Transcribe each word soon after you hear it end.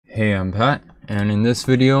Hey, I'm Pat, and in this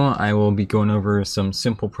video I will be going over some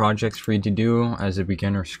simple projects for you to do as a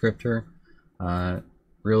beginner scripter.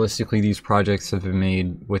 Realistically, these projects have been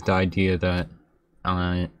made with the idea that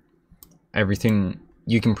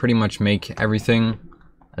you can pretty much make everything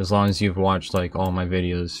as long as you've watched like all my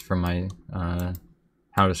videos from my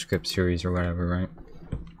how to script series or whatever, right?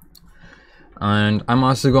 And I'm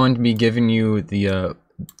also going to be giving you the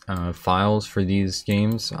files for these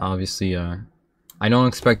games. Obviously, I don't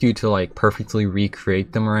expect you to like perfectly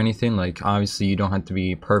recreate them or anything. Like, obviously you don't have to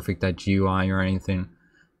be perfect at GUI or anything,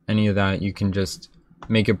 any of that. You can just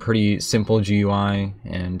make a pretty simple GUI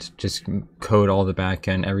and just code all the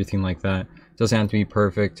backend, everything like that. It doesn't have to be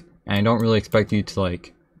perfect, and I don't really expect you to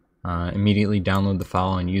like immediately download the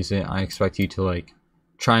file and use it. I expect you to like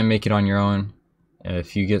try and make it on your own.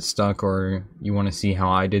 If you get stuck or you want to see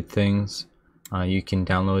how I did things, you can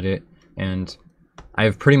download it. And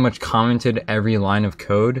I've pretty much commented every line of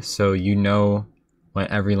code, so you know what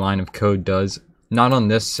every line of code does. Not on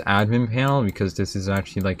this admin panel, because this is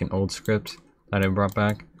actually like an old script that I brought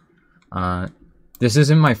back. This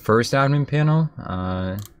isn't my first admin panel.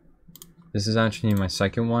 This is actually my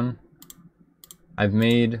second one. I've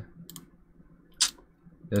made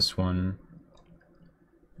this one,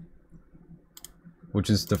 which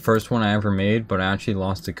is the first one I ever made, but I actually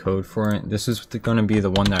lost the code for it. This is going to be the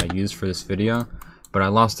one that I used for this video, but I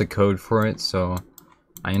lost the code for it, so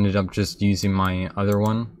I ended up just using my other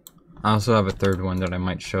one. I also have a third one that I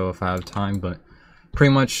might show if I have time, but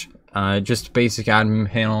pretty much just basic admin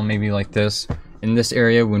panel, maybe like this. In this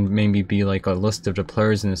area would maybe be like a list of the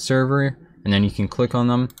players in the server, and then you can click on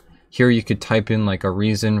them. Here you could type in like a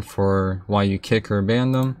reason for why you kick or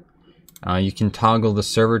ban them. You can toggle the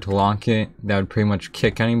server to lock it. That would pretty much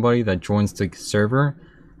kick anybody that joins the server,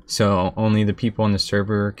 so only the people on the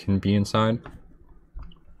server can be inside.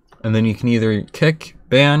 And then you can either kick,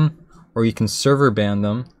 ban, or you can server ban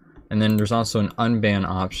them. And then there's also an unban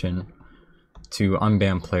option to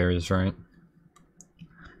unban players, right?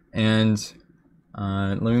 And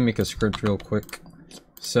let me make a script real quick.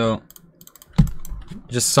 So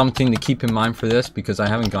just something to keep in mind for this, because I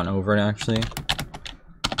haven't gone over it actually.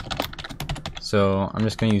 So I'm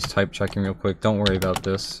just going to use type checking real quick. Don't worry about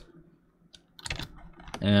this.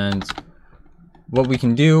 And what we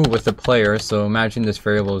can do with the player, so imagine this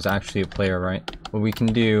variable is actually a player, right? What we can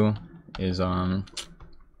do is wait.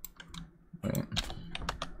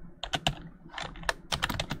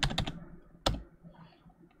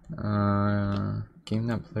 Game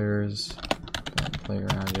that player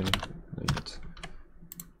added. Wait.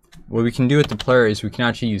 What we can do with the player is we can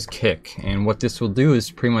actually use kick, and what this will do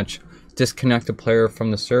is pretty much disconnect the player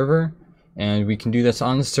from the server. And we can do this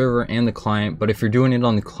on the server and the client, but if you're doing it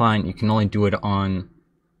on the client, you can only do it on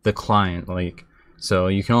the client, like, so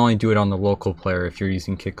you can only do it on the local player if you're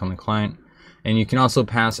using kick on the client. And you can also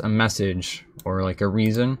pass a message or like a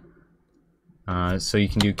reason. So you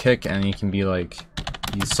can do kick, and you can be like,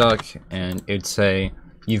 you suck, and it'd say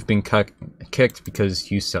you've been kicked because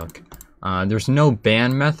you suck. There's no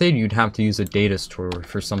ban method. You'd have to use a data store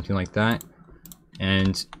for something like that,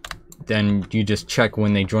 and then you just check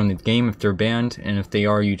when they join the game if they're banned, and if they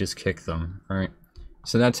are, you just kick them. Alright,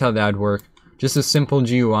 so that's how that'd work. Just a simple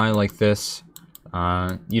GUI like this.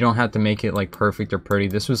 You don't have to make it like perfect or pretty.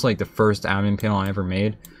 This was like the first admin panel I ever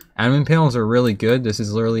made. Admin panels are really good. This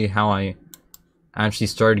is literally how I actually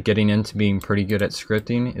started getting into being pretty good at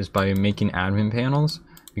scripting, is by making admin panels,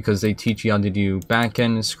 because they teach you how to do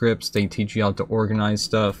backend scripts, they teach you how to organize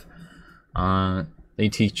stuff, they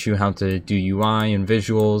teach you how to do UI and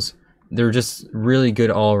visuals. They're just really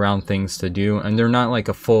good all-around things to do, and they're not like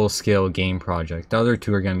a full-scale game project. The other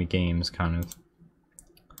two are going to be games, kind of.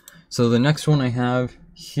 So the next one I have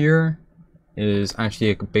here is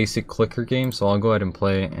actually a basic clicker game, so I'll go ahead and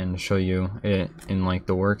play it and show you it in like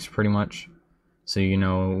the works pretty much, so you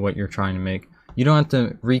know what you're trying to make. You don't have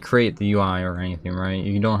to recreate the UI or anything, right?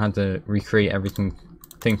 You don't have to recreate everything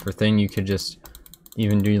thing for thing. You could just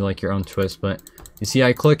even do like your own twist, but you see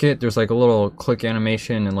I click it, there's like a little click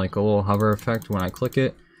animation and like a little hover effect when I click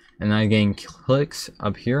it, and then I gain clicks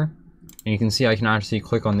up here, and you can see I can actually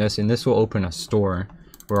click on this, and this will open a store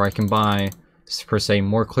where I can buy, per se,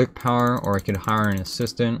 more click power, or I could hire an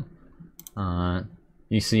assistant.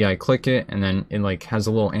 You see I click it, and then it like has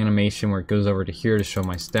a little animation where it goes over to here to show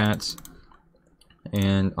my stats.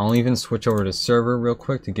 And I'll even switch over to server real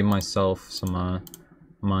quick to give myself some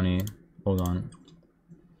money. Hold on.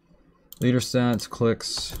 Leader stats,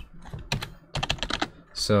 clicks.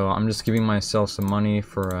 So I'm just giving myself some money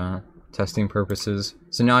for testing purposes.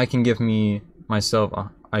 So now I can give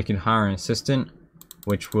myself I can hire an assistant,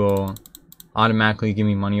 which will automatically give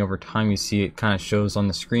me money over time. You see it kind of shows on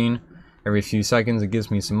the screen every few seconds. It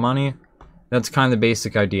gives me some money. That's kind of the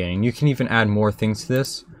basic idea, and you can even add more things to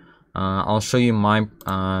this. I'll show you my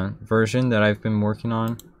version that I've been working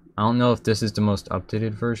on. I don't know if this is the most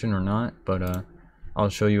updated version or not, but I'll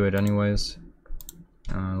show you it anyways.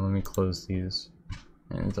 Let me close these,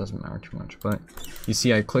 and it doesn't matter too much, but you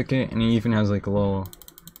see I click it and it even has like a little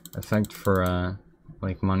effect for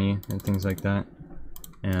like money and things like that.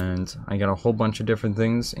 And I got a whole bunch of different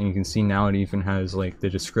things, and you can see now it even has like the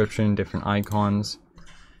description, different icons,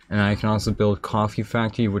 and I can also build coffee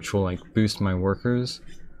factory, which will like boost my workers.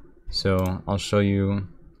 So I'll show you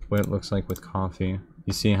what it looks like with coffee.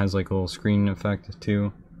 You see it has like a little screen effect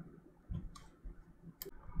too.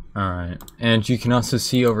 Alright, and you can also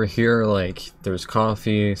see over here like there's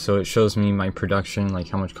coffee, so it shows me my production, like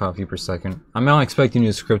how much coffee per second. I'm not expecting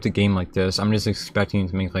to script a game like this. I'm just expecting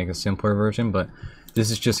to make like a simpler version, but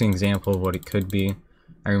this is just an example of what it could be.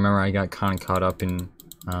 I remember I got kind of caught up in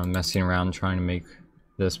messing around trying to make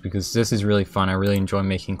this, because this is really fun. I really enjoy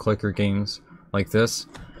making clicker games like this,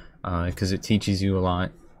 because it teaches you a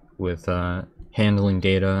lot with handling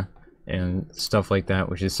data and stuff like that,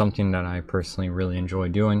 which is something that I personally really enjoy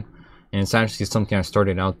doing. And it's actually something I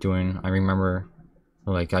started out doing. I remember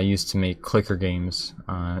like I used to make clicker games,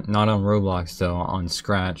 not on Roblox though, on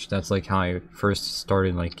Scratch. That's like how I first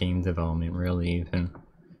started like game development, really, even,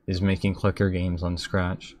 is making clicker games on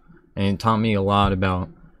Scratch. And it taught me a lot about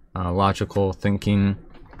logical thinking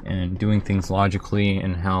and doing things logically,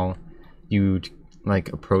 and how you'd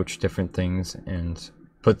like approach different things and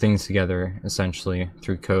put things together essentially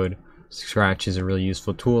through code. Scratch is a really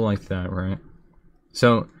useful tool like that, right?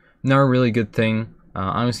 So another really good thing,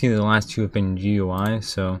 honestly the last two have been GUI,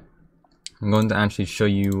 so I'm going to actually show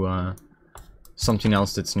you something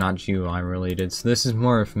else that's not GUI related. So this is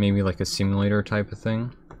more of maybe like a simulator type of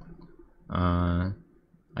thing. I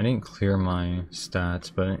didn't clear my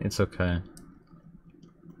stats, but it's okay.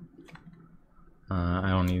 I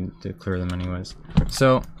don't need to clear them anyways.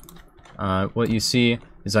 So what you see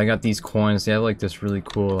is I got these coins. They have like this really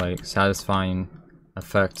cool like satisfying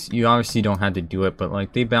effect. You obviously don't have to do it, but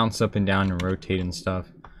like they bounce up and down and rotate and stuff.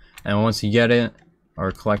 And once you get it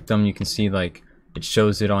or collect them, you can see like it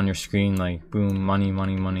shows it on your screen, like boom, money,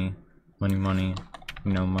 money, money, money, money,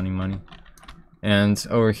 you know, money, money. And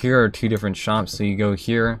over here are two different shops. So you go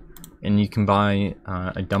here and you can buy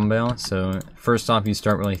a dumbbell. So first off, you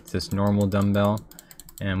start with like this normal dumbbell,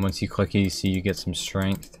 and once you click it, you see you get some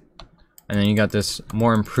strength. And then you got this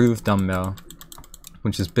more improved dumbbell,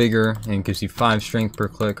 which is bigger and gives you 5 strength per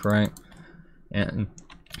click, right? And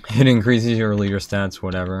it increases your leader stats,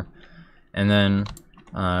 whatever. And then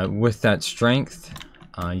with that strength,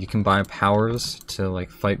 you can buy powers to like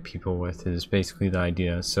fight people with, is basically the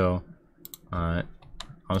idea. So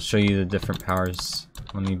I'll show you the different powers.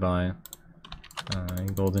 Let me buy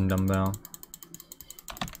golden dumbbell.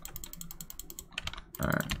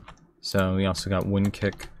 Alright, so we also got wind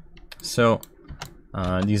kick. So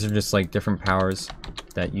these are just like different powers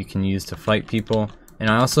that you can use to fight people. And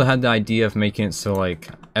I also had the idea of making it so like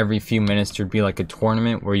every few minutes there'd be like a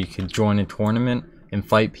tournament where you could join a tournament and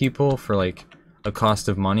fight people for like a cost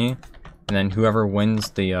of money, and then whoever wins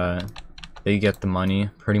they get the money,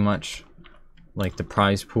 pretty much like the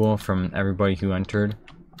prize pool from everybody who entered,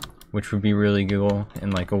 which would be really cool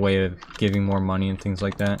and like a way of giving more money and things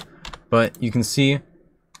like that. But you can see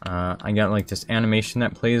I got like this animation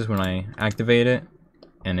that plays when I activate it,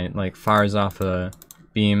 and it like fires off a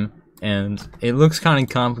beam, and it looks kind of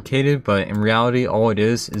complicated, but in reality all it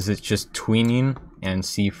is it's just tweening and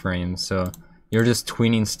C-frames. So you're just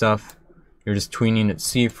tweening stuff, you're just tweening its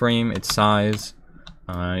C-frame, its size,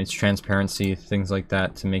 its transparency, things like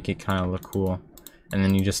that, to make it kind of look cool, and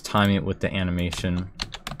then you just time it with the animation.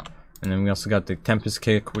 And then we also got the Tempest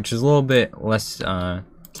Kick, which is a little bit less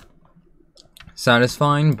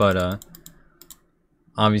satisfying, but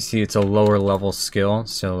obviously it's a lower level skill,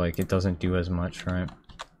 so like it doesn't do as much, right?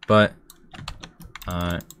 But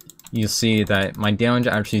you see that my damage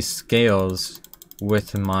actually scales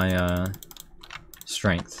with my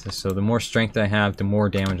strength. So the more strength I have, the more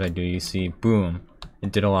damage I do. You see, boom,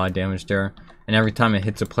 it did a lot of damage there. And every time it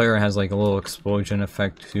hits a player, it has like a little explosion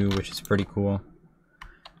effect too, which is pretty cool.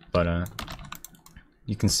 But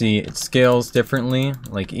you can see it scales differently.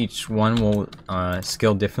 Like each one will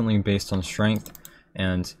scale differently based on strength.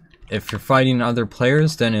 And if you're fighting other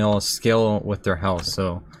players, then it'll scale with their health.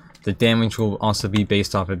 So the damage will also be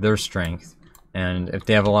based off of their strength. And if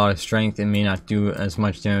they have a lot of strength, it may not do as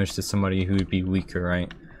much damage to somebody who would be weaker, right?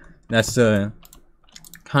 That's the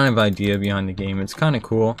kind of idea behind the game. It's kind of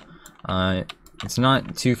cool. It's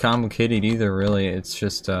not too complicated either, really. It's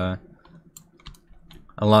just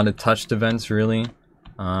a lot of touched events really,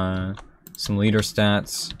 some leader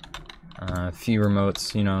stats, a few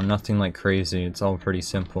remotes, you know, nothing like crazy. It's all pretty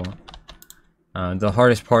simple. The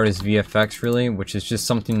hardest part is VFX really, which is just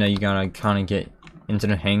something that you gotta kind of get into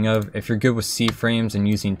the hang of. If you're good with C-frames and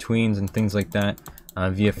using tweens and things like that,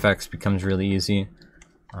 VFX becomes really easy.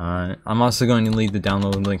 I'm also going to leave the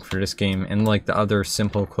download link for this game and like the other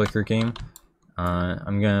simple clicker game.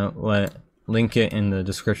 I'm gonna link it in the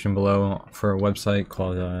description below for a website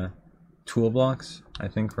called Toolblocks, I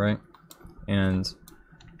think, right? And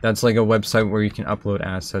that's like a website where you can upload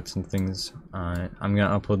assets and things. I'm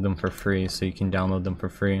gonna upload them for free, so you can download them for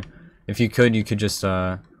free. If you could just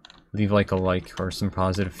leave like a like or some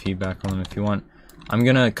positive feedback on them if you want. I'm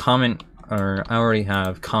gonna comment, or I already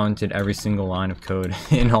have commented every single line of code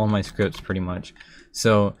in all my scripts pretty much.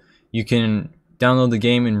 So you can download the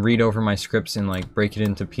game and read over my scripts and like break it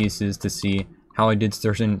into pieces to see how I did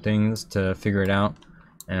certain things to figure it out.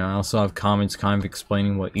 And I also have comments kind of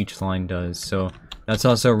explaining what each line does. So that's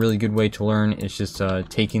also a really good way to learn. It's just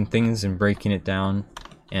taking things and breaking it down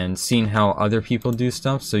and seeing how other people do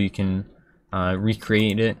stuff, so you can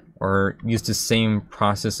recreate it or use the same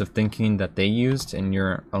process of thinking that they used in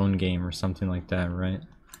your own game or something like that, right?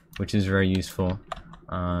 Which is very useful.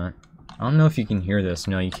 I don't know if you can hear this.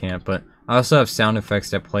 No, you can't, but I also have sound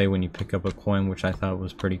effects that play when you pick up a coin, which I thought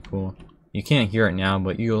was pretty cool. You can't hear it now,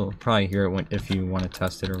 but you'll probably hear it if you want to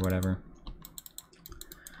test it or whatever.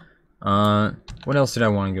 What else did I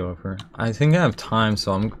want to go over? I think I have time,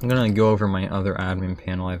 so I'm gonna go over my other admin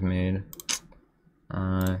panel I've made.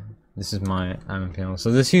 This is my admin panel.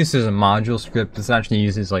 So this uses a module script. This actually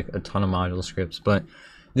uses like a ton of module scripts, but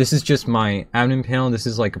this is just my admin panel. This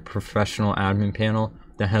is like a professional admin panel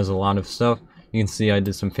that has a lot of stuff. You can see I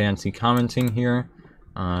did some fancy commenting here,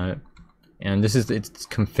 and this is its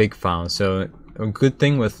config file. So a good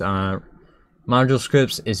thing with module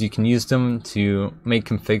scripts is you can use them to make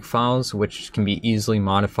config files, which can be easily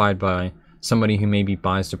modified by somebody who maybe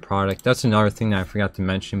buys the product. That's another thing that I forgot to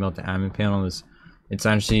mention about the admin panel, is it's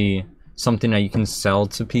actually something that you can sell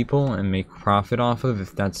to people and make profit off of.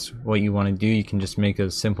 If that's what you want to do, you can just make a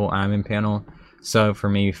simple admin panel, sell it for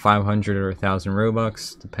maybe 500 or 1,000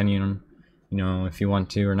 Robux, depending on, you know, if you want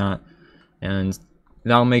to or not. And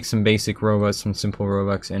that'll make some basic Robux, some simple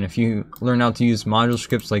Robux. And if you learn how to use module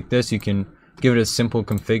scripts like this, you can give it a simple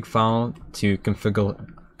config file to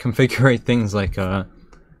configure things like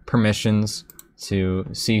permissions to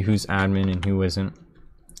see who's admin and who isn't.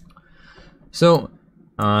 So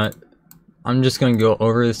I'm just going to go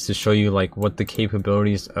over this to show you like what the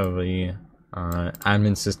capabilities of a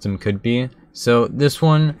admin system could be. So this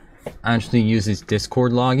one actually uses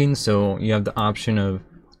Discord logging, so you have the option of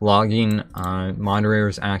logging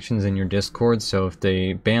moderators' actions in your Discord. So if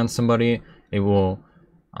they ban somebody, it will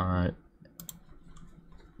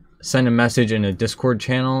send a message in a Discord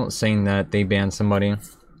channel saying that they banned somebody.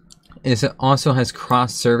 It also has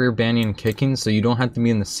cross-server banning and kicking, so you don't have to be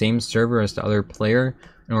in the same server as the other player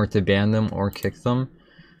in order to ban them or kick them.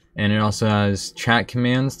 And it also has chat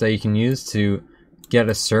commands that you can use to get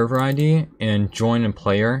a server ID and join a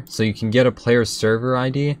player. So you can get a player's server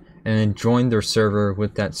ID and then join their server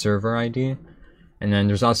with that server ID. And then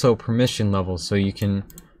there's also permission levels, so you can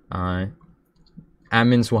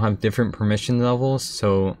admins will have different permission levels,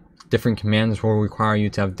 so different commands will require you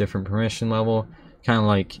to have different permission level, kind of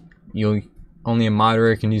like only a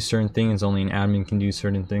moderator can do certain things, only an admin can do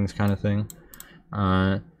certain things, kind of thing.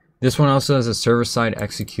 This one also has a server-side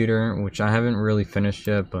executor, which I haven't really finished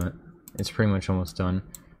yet, but it's pretty much almost done.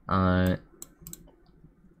 I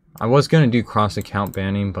was going to do cross-account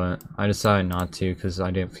banning, but I decided not to because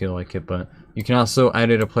I didn't feel like it. But you can also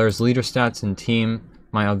edit a player's leader stats and team.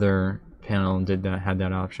 My other panel had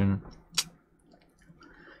that option.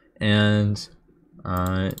 And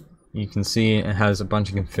you can see it has a bunch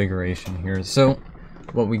of configuration here. So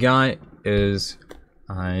what we got is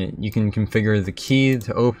you can configure the key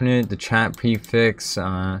to open it, the chat prefix,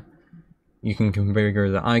 you can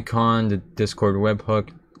configure the icon, the Discord webhook,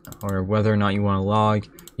 or whether or not you want to log.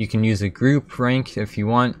 You can use a group rank if you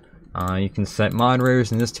want. You can set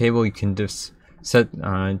moderators in this table. You can just set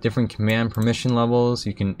different command permission levels.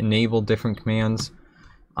 You can enable different commands,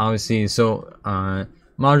 obviously. So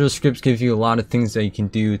module scripts give you a lot of things that you can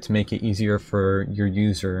do to make it easier for your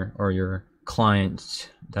user or your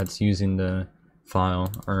client that's using the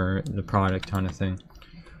file or the product, kind of thing.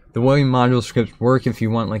 The way module scripts work, if you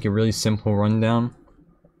want like a really simple rundown,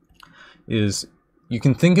 is you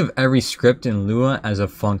can think of every script in Lua as a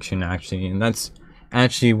function, actually, and that's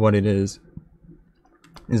actually what it is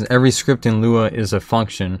every script in Lua is a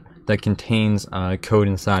function that contains code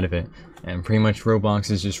inside of it, and pretty much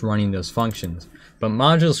Roblox is just running those functions. But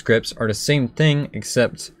module scripts are the same thing,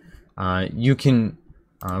 except you can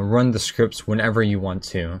run the scripts whenever you want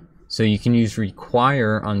to. So you can use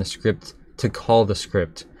require on the script to call the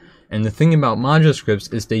script. And the thing about module scripts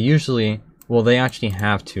is they usually, well, they actually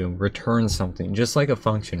have to return something, just like a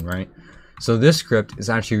function, right? So this script is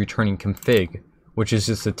actually returning config, which is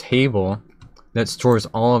just a table that stores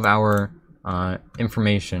all of our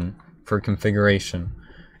information for configuration.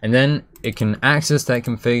 And then it can access that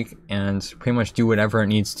config and pretty much do whatever it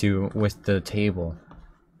needs to with the table,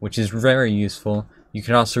 which is very useful. You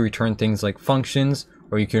can also return things like functions,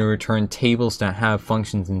 or you can return tables that have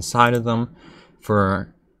functions inside of them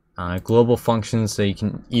for global functions that you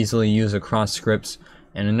can easily use across scripts.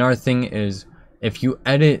 And another thing is, if you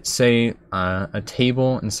edit, say, a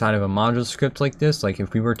table inside of a module script like this, like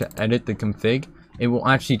if we were to edit the config, it will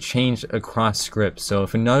actually change across scripts. So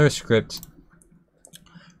if another script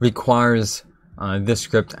requires this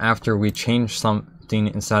script after we change something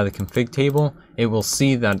inside the config table, it will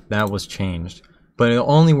see that that was changed. But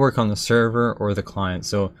it'll only work on the server or the client.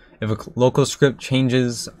 So if a local script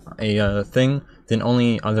changes a thing, then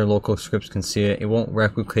only other local scripts can see it. It won't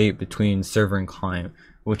replicate between server and client,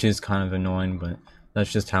 which is kind of annoying, but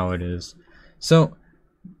that's just how it is. So,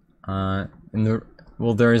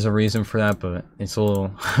 well, there is a reason for that, but it's a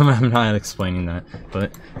little, I'm not explaining that.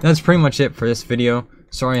 But that's pretty much it for this video.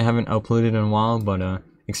 Sorry I haven't uploaded in a while, but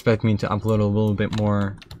expect me to upload a little bit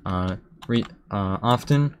more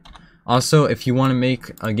often. Also, if you want to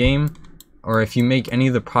make a game, or if you make any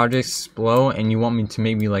of the projects below and you want me to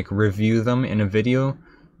maybe like review them in a video,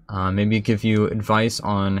 maybe give you advice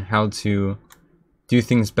on how to do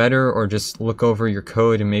things better, or just look over your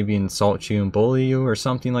code and maybe insult you and bully you or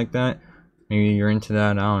something like that. Maybe you're into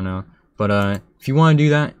that, I don't know. But if you want to do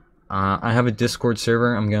that, I have a Discord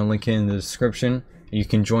server. I'm going to link it in the description. You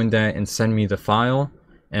can join that and send me the file,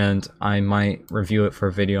 and I might review it for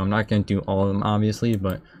a video. I'm not going to do all of them, obviously,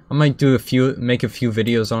 but I might do make a few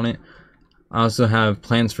videos on it. I also have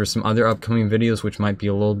plans for some other upcoming videos which might be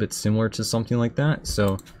a little bit similar to something like that,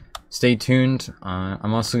 so stay tuned.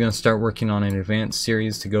 I'm also going to start working on an advanced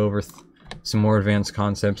series to go over some more advanced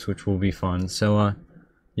concepts, which will be fun. So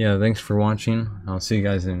yeah, thanks for watching. I'll see you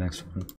guys in the next one.